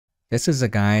This is a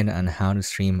guide on how to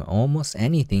stream almost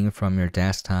anything from your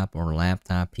desktop or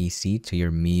laptop PC to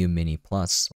your Miyoo Mini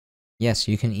Plus. Yes,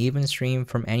 you can even stream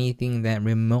from anything that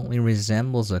remotely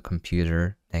resembles a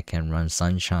computer that can run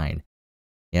Sunshine.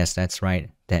 Yes, that's right.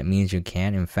 That means you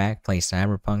can in fact play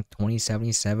Cyberpunk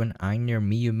 2077 on your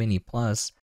Miyoo Mini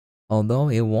Plus, although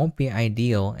it won't be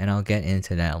ideal, and I'll get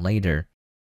into that later.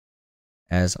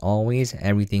 As always,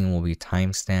 everything will be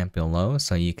timestamped below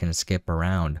so you can skip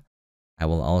around. I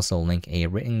will also link a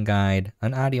written guide,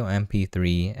 an audio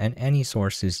MP3, and any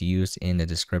sources used in the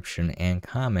description and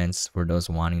comments for those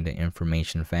wanting the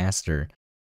information faster.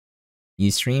 You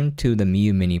stream to the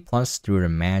Miyoo Mini Plus through the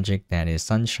magic that is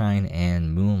Sunshine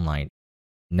and Moonlight.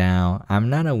 Now, I'm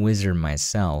not a wizard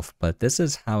myself, but this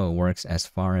is how it works as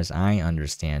far as I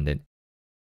understand it.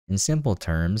 In simple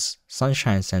terms,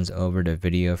 Sunshine sends over the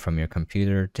video from your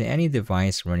computer to any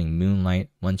device running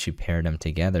Moonlight once you pair them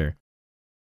together.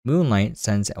 Moonlight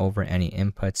sends over any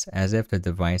inputs as if the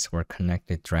device were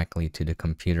connected directly to the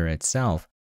computer itself.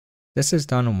 This is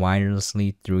done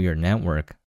wirelessly through your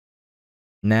network.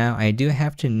 Now, I do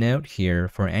have to note here,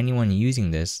 for anyone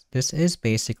using this is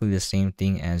basically the same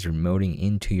thing as remoting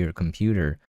into your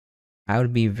computer. I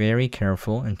would be very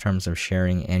careful in terms of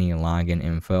sharing any login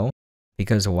info,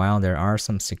 because while there are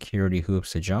some security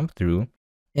hoops to jump through,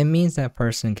 it means that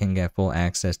person can get full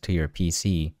access to your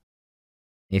PC.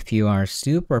 If you are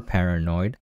super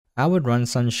paranoid, I would run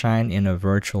Sunshine in a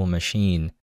virtual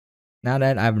machine. Now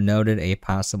that I've noted a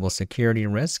possible security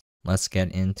risk, let's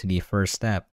get into the first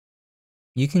step.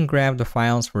 You can grab the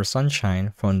files for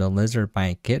Sunshine from the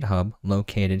LizardByte GitHub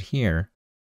located here.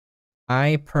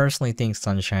 I personally think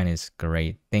Sunshine is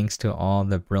great, thanks to all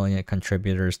the brilliant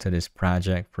contributors to this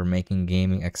project for making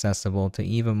gaming accessible to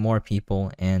even more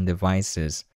people and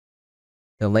devices.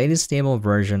 The latest stable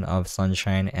version of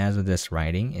Sunshine as of this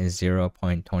writing is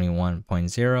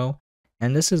 0.21.0,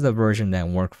 and this is the version that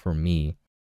worked for me.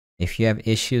 If you have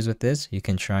issues with this, you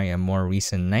can try a more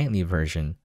recent nightly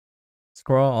version.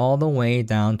 Scroll all the way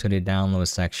down to the download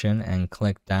section and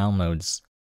click Downloads.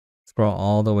 Scroll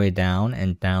all the way down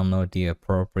and download the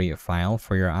appropriate file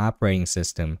for your operating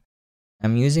system.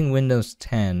 I'm using Windows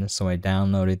 10, so I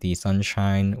downloaded the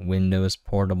Sunshine Windows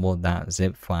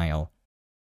Portable.zip file.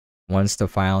 Once the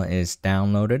file is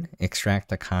downloaded, extract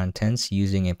the contents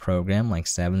using a program like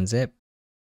 7-zip.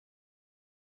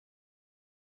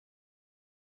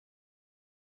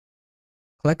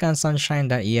 Click on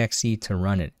sunshine.exe to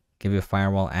run it. Give it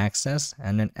firewall access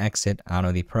and then exit out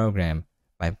of the program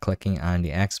by clicking on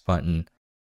the X button.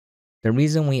 The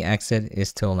reason we exit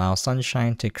is to allow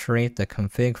Sunshine to create the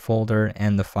config folder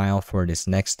and the file for this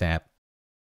next step.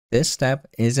 This step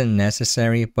isn't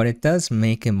necessary, but it does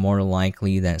make it more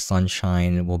likely that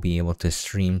Sunshine will be able to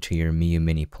stream to your Miyoo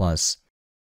Mini Plus.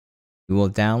 You will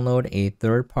download a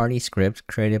third-party script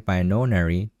created by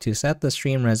Nonary to set the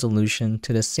stream resolution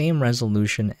to the same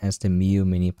resolution as the Miyoo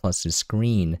Mini Plus's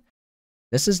screen.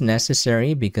 This is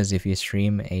necessary because if you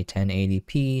stream a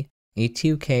 1080p, a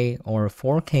 2K, or a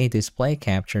 4K display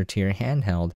capture to your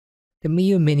handheld, the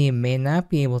Miyoo Mini may not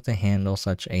be able to handle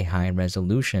such a high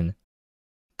resolution.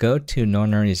 Go to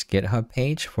Nonary's GitHub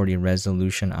page for the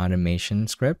resolution automation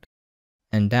script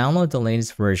and download the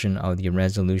latest version of the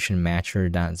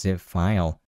resolution-matcher.zip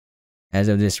file. As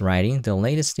of this writing, the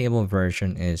latest stable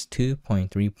version is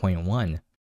 2.3.1.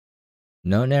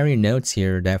 Nonary notes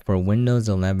here that for Windows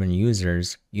 11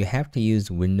 users, you have to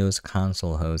use Windows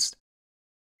Console Host.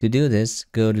 To do this,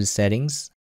 go to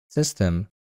Settings, System,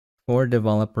 for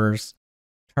Developers,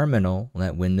 Terminal,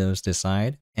 let Windows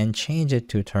decide, and change it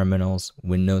to Terminal's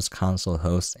Windows Console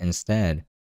Host instead.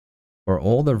 For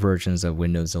older versions of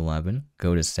Windows 11,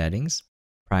 go to Settings,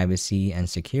 Privacy and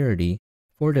Security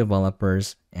for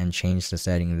Developers and change the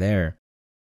setting there.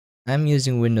 I'm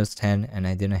using Windows 10 and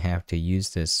I didn't have to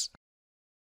use this.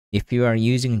 If you are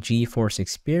using GeForce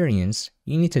Experience,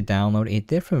 you need to download a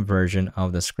different version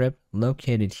of the script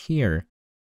located here.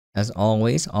 As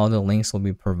always, all the links will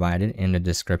be provided in the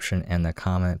description and the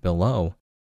comment below.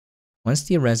 Once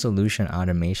the resolution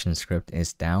automation script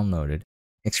is downloaded,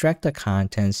 extract the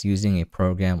contents using a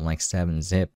program like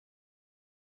 7-zip.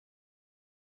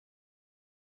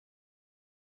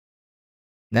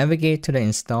 Navigate to the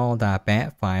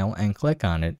install.bat file and click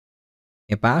on it.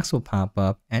 A box will pop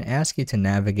up and ask you to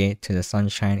navigate to the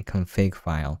Sunshine config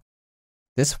file.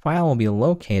 This file will be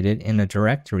located in a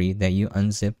directory that you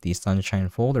unzip the Sunshine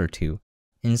folder to.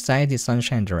 Inside the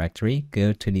Sunshine directory,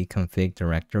 go to the config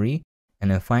directory and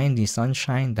then find the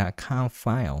sunshine.conf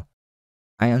file.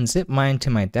 I unzip mine to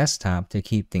my desktop to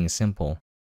keep things simple.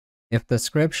 If the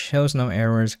script shows no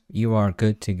errors, you are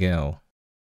good to go.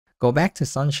 Go back to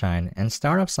Sunshine and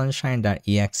start up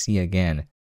sunshine.exe again.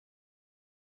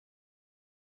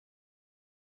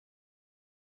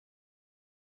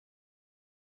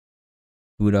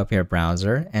 Boot up your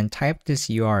browser and type this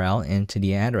URL into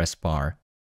the address bar: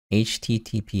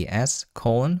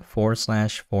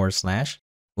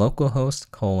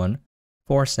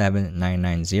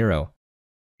 https://localhost:47990.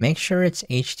 Make sure it's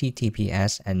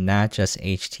HTTPS and not just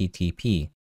HTTP.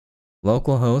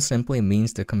 Localhost simply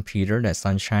means the computer that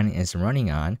Sunshine is running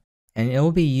on, and it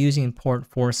will be using port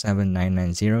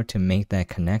 47990 to make that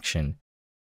connection.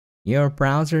 Your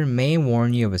browser may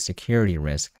warn you of a security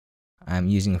risk. I'm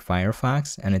using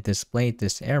Firefox and it displayed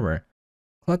this error.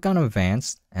 Click on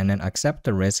Advanced and then accept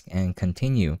the risk and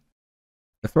continue.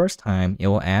 The first time, it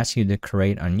will ask you to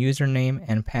create a username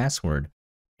and password.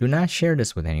 Do not share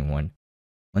this with anyone.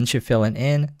 Once you fill it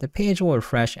in, the page will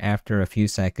refresh after a few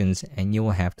seconds and you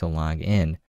will have to log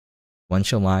in. Once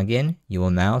you log in, you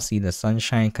will now see the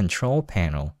Sunshine control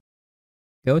panel.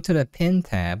 Go to the Pin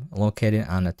tab located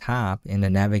on the top in the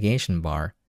navigation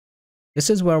bar. This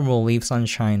is where we'll leave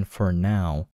Sunshine for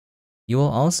now. You will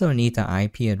also need the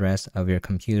IP address of your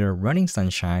computer running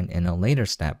Sunshine in a later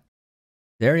step.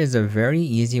 There is a very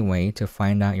easy way to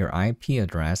find out your IP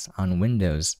address on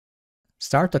Windows.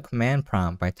 Start the command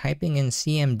prompt by typing in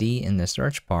CMD in the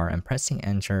search bar and pressing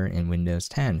enter in Windows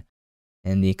 10.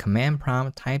 In the command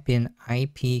prompt, type in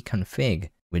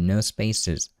ipconfig with no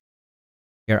spaces.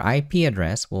 Your IP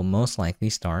address will most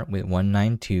likely start with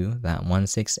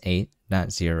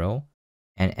 192.168.0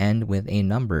 and end with a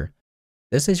number.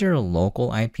 This is your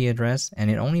local IP address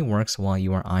and it only works while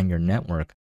you are on your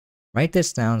network. Write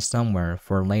this down somewhere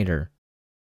for later.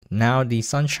 Now the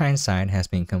Sunshine side has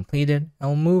been completed, and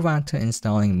we'll move on to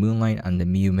installing Moonlight on the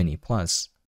Miyoo Mini Plus.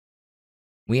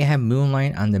 We have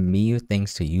Moonlight on the Miyoo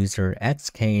thanks to user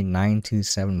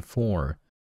XK9274.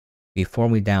 Before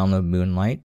we download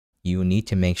Moonlight, you need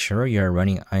to make sure you are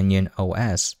running Onion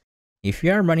OS. If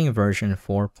you are running version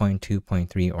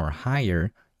 4.2.3 or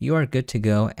higher, you are good to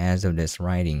go as of this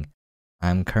writing.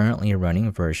 I'm currently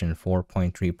running version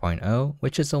 4.3.0,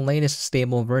 which is the latest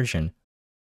stable version.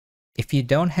 If you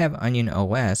don't have Onion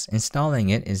OS, installing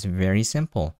it is very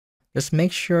simple. Just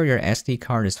make sure your SD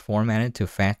card is formatted to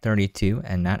FAT32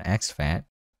 and not exFAT,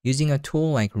 using a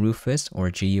tool like Rufus or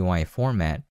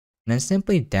GUIFormat, and then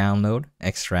simply download,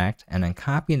 extract, and then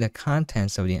copy the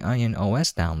contents of the Onion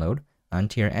OS download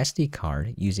onto your SD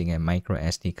card using a micro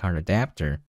SD card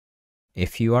adapter.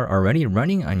 If you are already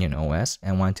running Onion OS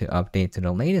and want to update to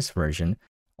the latest version,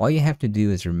 all you have to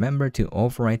do is remember to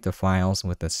overwrite the files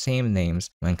with the same names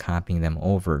when copying them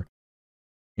over.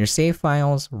 Your save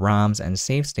files, ROMs, and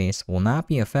save states will not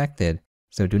be affected,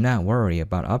 so do not worry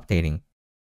about updating.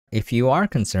 If you are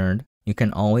concerned, you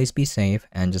can always be safe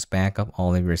and just back up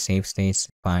all of your save states,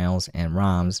 files, and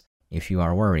ROMs if you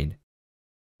are worried.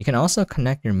 You can also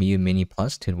connect your Miyoo Mini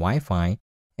Plus to Wi-Fi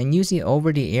and use the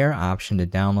over-the-air option to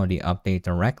download the update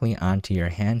directly onto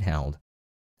your handheld.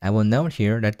 I will note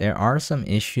here that there are some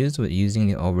issues with using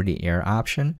the over-the-air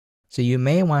option, so you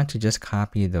may want to just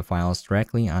copy the files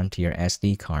directly onto your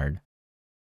SD card.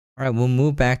 Alright, we'll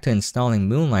move back to installing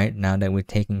Moonlight now that we've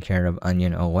taken care of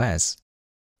Onion OS.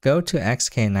 Go to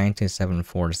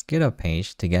XK9274's GitHub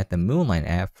page to get the Moonlight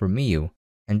app for Miyoo,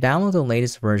 and download the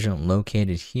latest version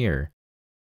located here.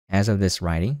 As of this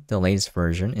writing, the latest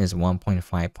version is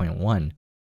 1.5.1.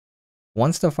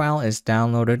 Once the file is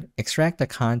downloaded, extract the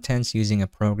contents using a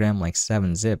program like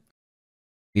 7-zip.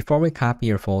 Before we copy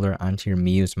your folder onto your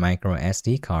Miyoo's micro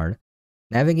SD card,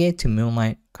 navigate to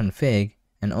Moonlight Config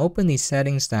and open the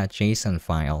settings.json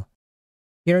file.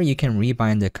 Here you can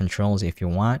rebind the controls if you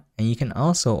want, and you can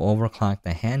also overclock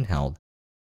the handheld.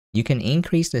 You can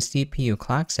increase the CPU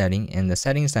clock setting in the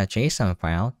settings.json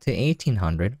file to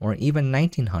 1800 or even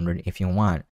 1900 if you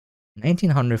want.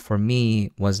 1900 for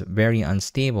me was very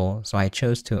unstable, so I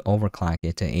chose to overclock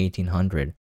it to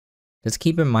 1800. Just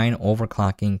keep in mind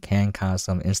overclocking can cause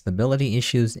some instability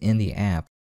issues in the app.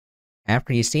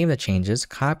 After you save the changes,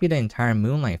 copy the entire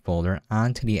Moonlight folder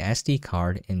onto the SD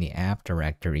card in the app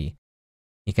directory.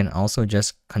 You can also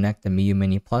just connect the Miyoo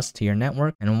Mini Plus to your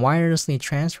network and wirelessly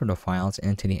transfer the files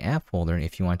into the app folder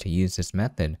if you want to use this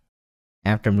method.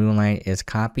 After Moonlight is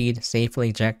copied, safely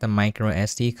eject the micro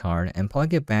SD card and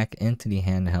plug it back into the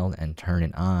handheld and turn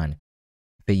it on.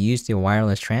 If you use the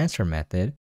wireless transfer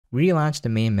method, relaunch the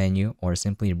main menu or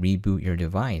simply reboot your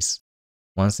device.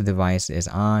 Once the device is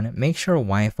on, make sure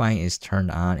Wi-Fi is turned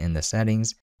on in the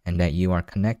settings and that you are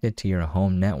connected to your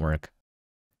home network.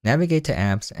 Navigate to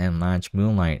Apps and launch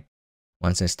Moonlight.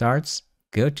 Once it starts,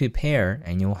 go to Pair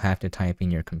and you'll have to type in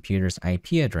your computer's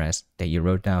IP address that you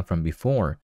wrote down from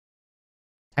before.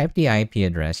 Type the IP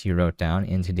address you wrote down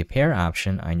into the pair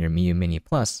option on your Miyoo Mini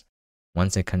Plus.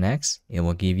 Once it connects, it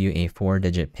will give you a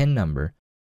 4-digit PIN number.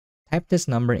 Type this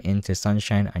number into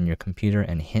Sunshine on your computer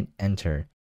and hit enter.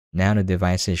 Now the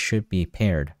devices should be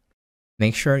paired.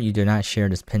 Make sure you do not share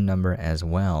this PIN number as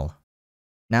well.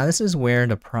 Now this is where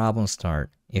the problems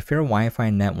start. If your Wi-Fi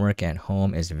network at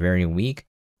home is very weak,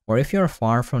 or if you're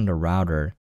far from the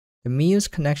router, the Miyoo's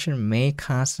connection may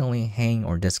constantly hang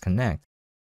or disconnect.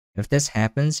 If this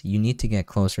happens, you need to get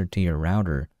closer to your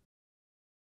router.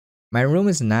 My room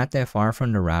is not that far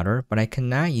from the router, but I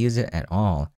cannot use it at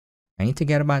all. I need to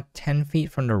get about 10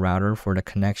 feet from the router for the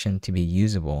connection to be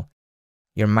usable.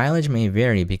 Your mileage may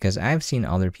vary because I've seen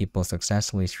other people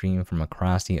successfully stream from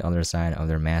across the other side of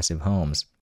their massive homes.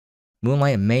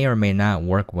 Moonlight may or may not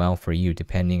work well for you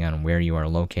depending on where you are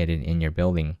located in your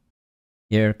building.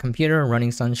 Your computer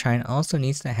running Sunshine also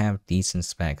needs to have decent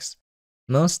specs.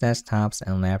 Most desktops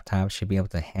and laptops should be able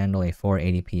to handle a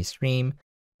 480p stream,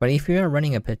 but if you are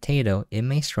running a potato, it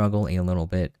may struggle a little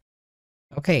bit.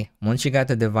 Okay, once you got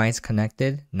the device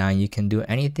connected, now you can do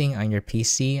anything on your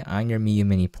PC on your Miyoo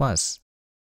Mini Plus.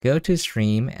 Go to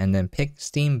Stream and then pick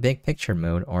Steam Big Picture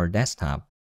Mode or Desktop.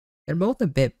 They're both a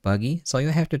bit buggy, so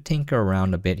you'll have to tinker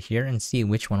around a bit here and see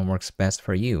which one works best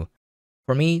for you.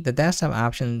 For me, the desktop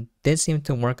option did seem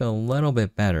to work a little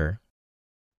bit better.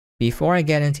 Before I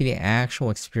get into the actual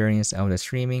experience of the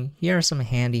streaming, here are some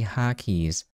handy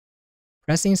hotkeys.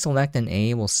 Pressing Select and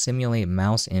A will simulate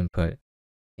mouse input.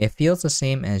 It feels the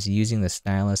same as using the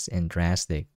stylus in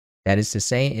Drastic. That is to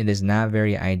say, it is not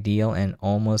very ideal and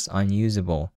almost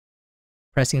unusable.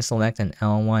 Pressing Select and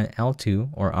L1, L2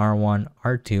 or R1,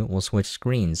 R2 will switch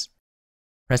screens.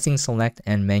 Pressing Select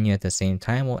and Menu at the same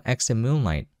time will exit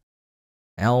Moonlight.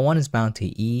 L1 is bound to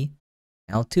E,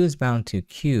 L2 is bound to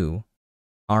Q,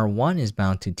 R1 is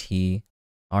bound to T,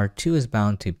 R2 is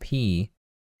bound to P,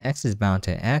 X is bound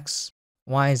to X,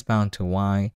 Y is bound to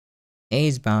Y, A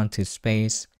is bound to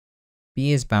space,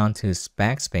 B is bound to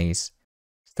backspace,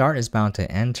 Start is bound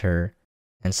to Enter,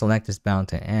 and Select is bound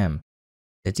to M.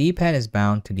 The D-pad is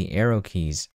bound to the arrow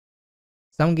keys.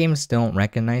 Some games don't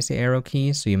recognize the arrow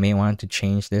keys, so you may want to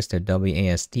change this to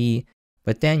WASD,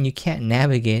 but then you can't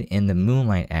navigate in the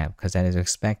Moonlight app because that is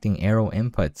expecting arrow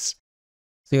inputs.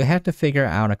 So you have to figure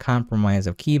out a compromise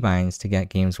of keybinds to get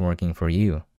games working for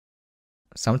you.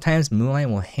 Sometimes Moonlight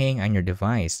will hang on your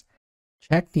device.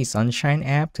 Check the Sunshine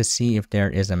app to see if there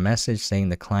is a message saying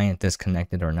the client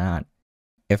disconnected or not.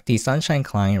 If the Sunshine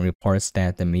client reports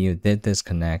that the Miyoo did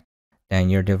disconnect, then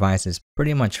your device is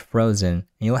pretty much frozen and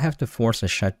you'll have to force a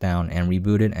shutdown and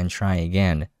reboot it and try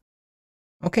again.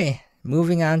 Okay,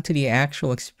 moving on to the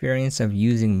actual experience of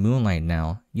using Moonlight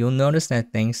now. You'll notice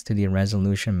that thanks to the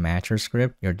resolution matcher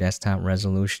script, your desktop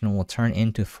resolution will turn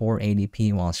into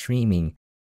 480p while streaming.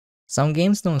 Some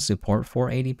games don't support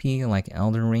 480p like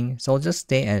Elden Ring, so just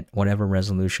stay at whatever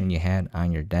resolution you had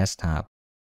on your desktop.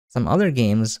 Some other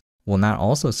games will not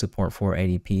also support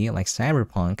 480p like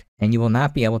Cyberpunk, and you will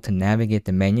not be able to navigate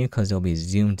the menu because they'll be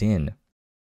zoomed in.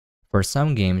 For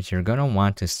some games, you're going to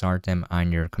want to start them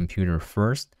on your computer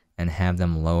first and have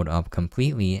them load up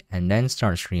completely and then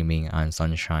start streaming on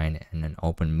Sunshine and then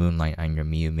open Moonlight on your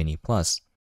Miyoo Mini Plus.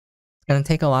 It's going to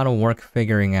take a lot of work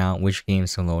figuring out which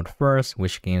games to load first,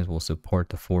 which games will support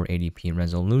the 480p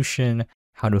resolution,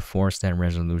 how to force that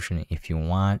resolution if you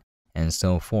want, and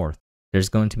so forth. There's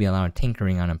going to be a lot of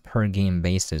tinkering on a per game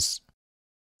basis.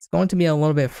 It's going to be a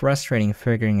little bit frustrating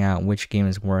figuring out which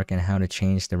games work and how to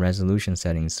change the resolution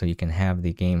settings so you can have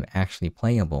the game actually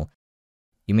playable.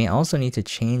 You may also need to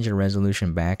change the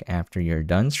resolution back after you're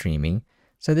done streaming,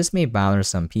 so this may bother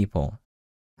some people.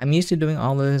 I'm used to doing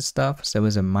all of this stuff, so it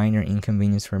was a minor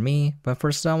inconvenience for me, but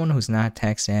for someone who's not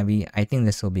tech savvy, I think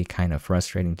this will be kind of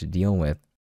frustrating to deal with.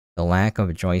 The lack of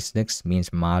joysticks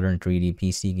means modern 3D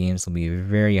PC games will be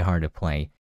very hard to play.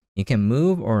 You can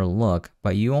move or look,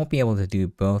 but you won't be able to do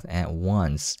both at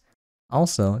once.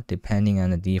 Also, depending on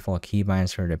the default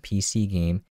keybinds for the PC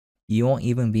game, you won't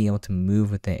even be able to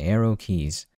move with the arrow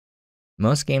keys.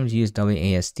 Most games use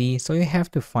WASD, so you have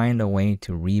to find a way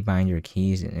to rebind your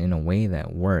keys in a way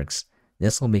that works.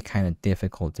 This will be kind of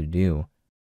difficult to do.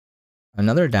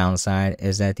 Another downside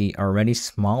is that the already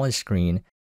smaller screen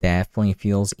definitely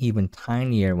feels even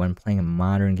tinier when playing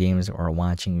modern games or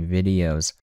watching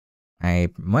videos. I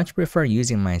much prefer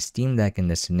using my Steam Deck in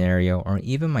this scenario or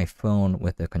even my phone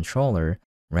with the controller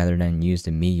rather than use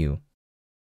the Miyoo.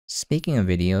 Speaking of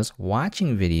videos,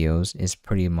 watching videos is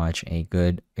pretty much a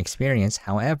good experience.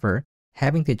 However,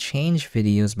 having to change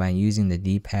videos by using the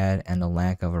D-pad and the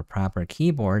lack of a proper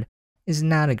keyboard is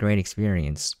not a great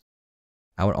experience.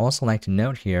 I would also like to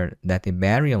note here that the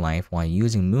battery life while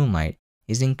using Moonlight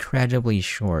is incredibly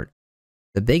short.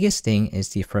 The biggest thing is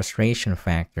the frustration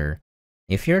factor.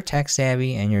 If you're tech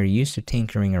savvy and you're used to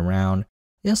tinkering around,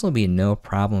 this will be no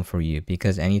problem for you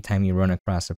because anytime you run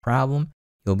across a problem,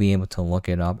 you'll be able to look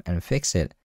it up and fix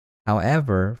it.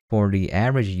 However, for the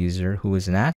average user who is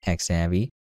not tech savvy,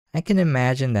 I can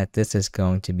imagine that this is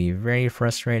going to be very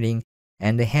frustrating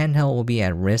and the handheld will be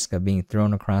at risk of being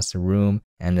thrown across the room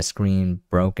and the screen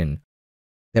broken.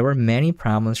 There were many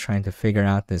problems trying to figure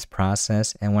out this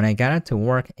process, and when I got it to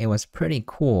work, it was pretty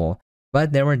cool,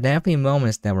 but there were definitely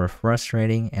moments that were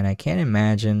frustrating, and I can't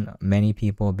imagine many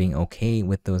people being okay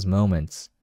with those moments.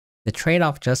 The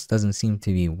trade-off just doesn't seem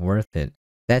to be worth it.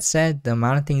 That said, the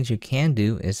amount of things you can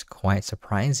do is quite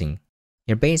surprising.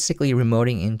 You're basically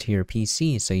remoting into your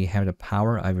PC, so you have the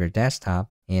power of your desktop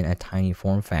in a tiny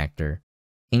form factor.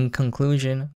 In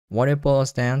conclusion, what it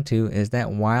boils down to is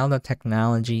that while the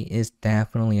technology is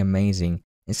definitely amazing,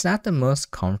 it's not the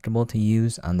most comfortable to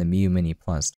use on the Miyoo Mini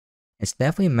Plus. It's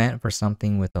definitely meant for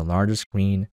something with a larger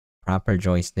screen, proper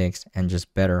joysticks, and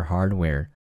just better hardware.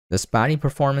 The spotty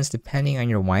performance depending on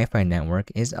your Wi-Fi network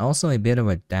is also a bit of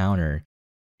a downer.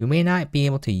 You may not be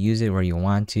able to use it where you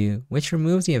want to, which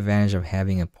removes the advantage of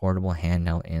having a portable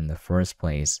handheld in the first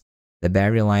place. The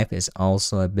battery life is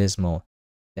also abysmal.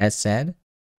 That said,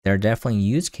 there are definitely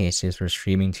use cases for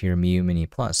streaming to your Miyoo Mini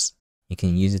Plus. You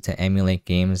can use it to emulate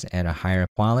games at a higher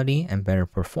quality and better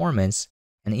performance,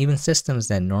 and even systems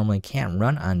that normally can't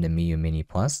run on the Miyoo Mini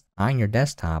Plus on your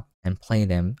desktop and play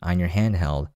them on your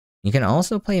handheld. You can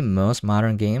also play most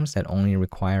modern games that only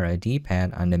require a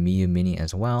D-pad on the Miyoo Mini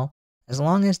as well, as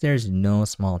long as there's no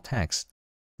small text.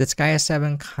 The Disgaea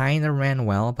 7 kinda ran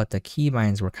well, but the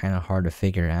keybinds were kinda hard to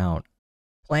figure out.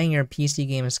 Playing your PC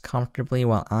games comfortably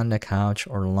while on the couch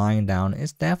or lying down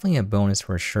is definitely a bonus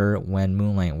for sure when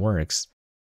Moonlight works.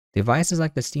 Devices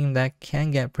like the Steam Deck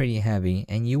can get pretty heavy,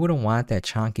 and you wouldn't want that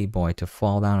chunky boy to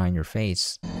fall down on your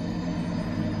face.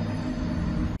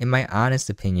 In my honest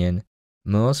opinion,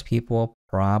 most people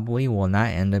probably will not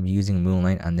end up using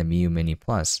Moonlight on the Miyoo Mini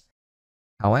Plus.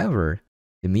 However,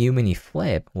 the Miyoo Mini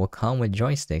Flip will come with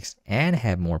joysticks and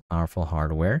have more powerful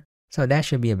hardware, so that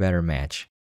should be a better match.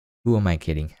 Who am I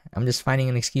kidding? I'm just finding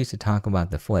an excuse to talk about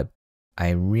the Flip.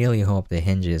 I really hope the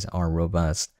hinges are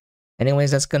robust.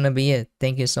 Anyways, that's gonna be it.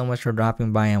 Thank you so much for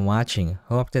dropping by and watching.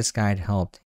 Hope this guide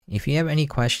helped. If you have any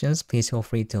questions, please feel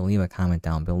free to leave a comment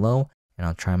down below, and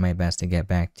I'll try my best to get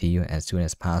back to you as soon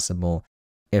as possible.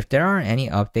 If there are any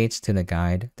updates to the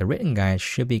guide, the written guide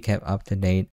should be kept up to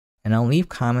date, and I'll leave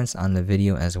comments on the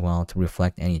video as well to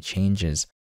reflect any changes.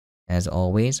 As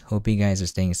always, hope you guys are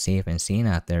staying safe and sane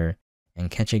out there, and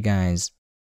catch you guys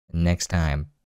next time.